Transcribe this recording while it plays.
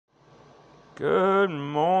Good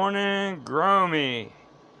morning, Gromy.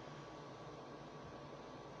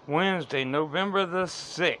 Wednesday, November the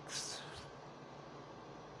 6th.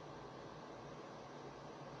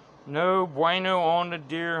 No bueno on the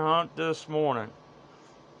deer hunt this morning.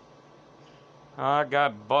 I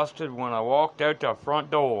got busted when I walked out the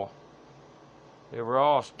front door. They were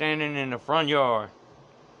all standing in the front yard.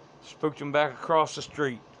 Spooked them back across the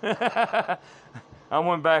street. I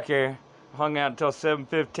went back there, hung out until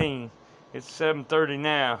 7:15. It's 7:30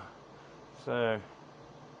 now, so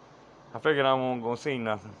I figured I wasn't gonna see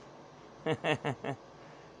nothing.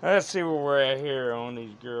 Let's see where we're at here on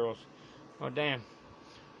these girls. Oh damn,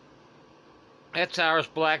 that's Irish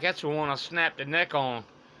Black. That's the one I snapped the neck on.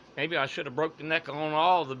 Maybe I should have broke the neck on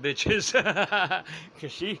all the bitches,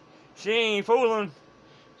 cause she ain't fooling.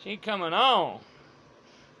 She coming on.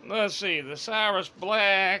 Let's see. The Irish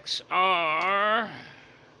Blacks are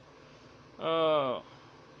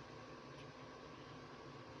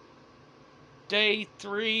Day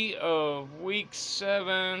 3 of week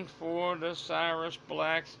 7 for the Irish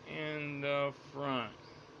Blacks in the front.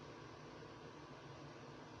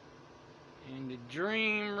 And the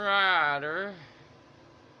Dream Rider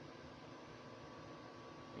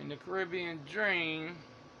and the Caribbean Dream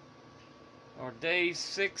are day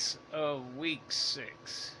 6 of week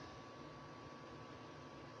 6.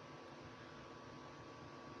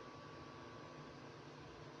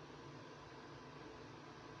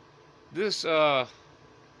 This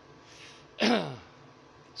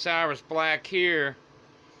Irish Black here,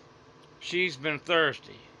 she's been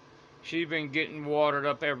thirsty. She's been getting watered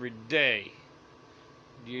up every day.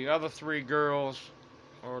 The other 3 girls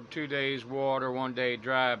are 2 days water, 1 day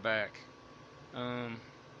dry back. You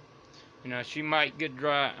know, she might get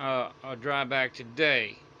a dry back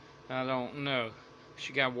today. I don't know.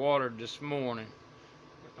 She got watered this morning.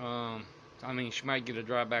 I mean, she might get a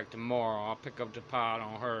dry back tomorrow. I'll pick up the pot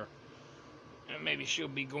on her. And maybe she'll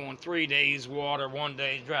be going 3 days water, 1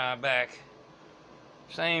 day dry back.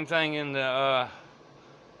 Same thing in the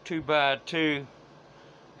 2x2.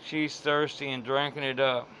 She's thirsty and drinking it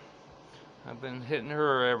up. I've been hitting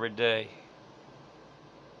her every day.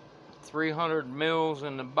 300 mils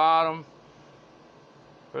in the bottom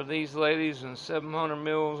for these ladies and 700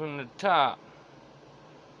 mils in the top.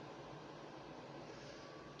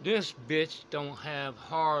 This bitch don't have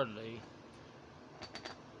hardly,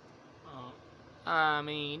 I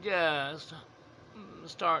mean, just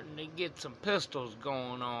starting to get some pistols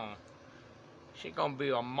going on. She gonna be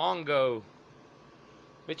a Mongo.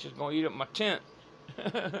 Bitch is gonna eat up my tent.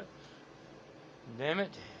 Damn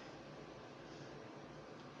it.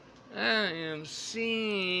 I am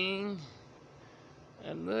seeing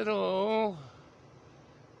a little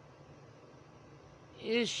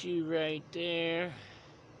issue right there.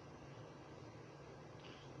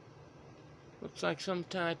 Looks like some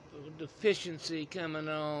type of deficiency coming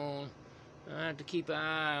on. I have to keep an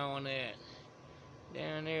eye on that.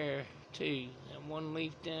 Down there too. That one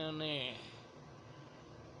leaf down there.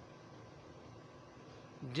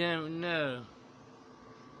 Don't know.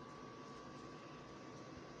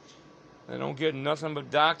 They don't get nothing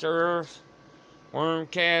but Dr. Earth, worm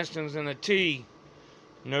castings, and a tea.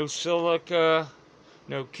 No silica,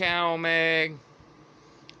 no CalMag.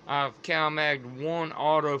 I've CalMagged 1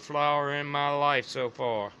 autoflower in my life so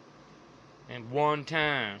far. And 1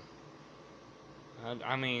 time.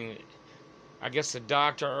 I mean, I guess the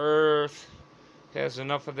Dr. Earth has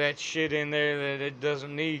enough of that shit in there that it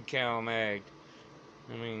doesn't need CalMagged.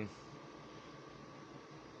 I mean,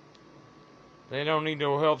 they don't need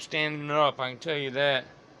no help standing up, I can tell you that.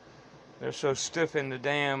 They're so stiff in the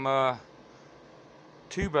damn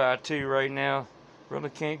 2x2 right now. Really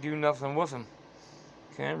can't do nothing with them.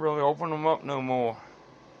 Can't really open them up no more.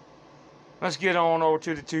 Let's get on over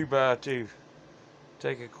to the 2x2.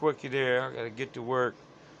 Take a quickie there. I gotta get to work.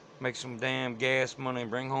 Make some damn gas money.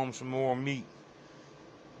 Bring home some more meat.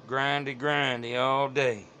 Grindy all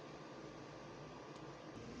day.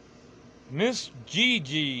 Miss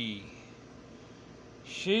Gigi.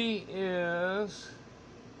 She is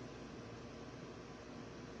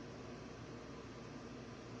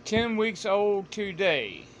 10 weeks old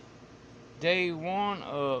today. Day 1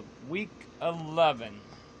 of week 11.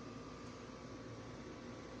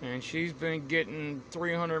 And she's been getting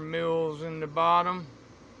 300 mils in the bottom,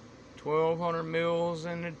 1,200 mils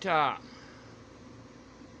in the top.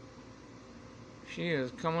 She is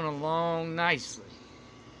coming along nicely.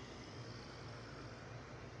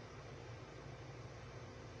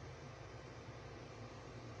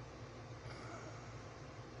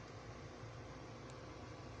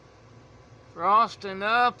 Frosting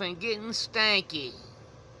up and getting stanky.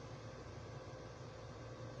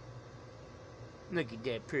 Look at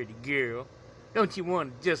that pretty girl. Don't you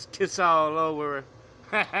want to just kiss all over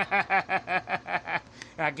her?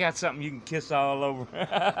 I got something you can kiss all over.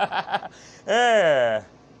 Yeah.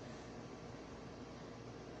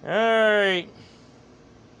 Alright.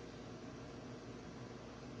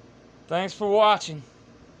 Thanks for watching.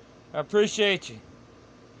 I appreciate you.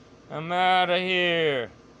 I'm out of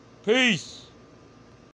here. Peace.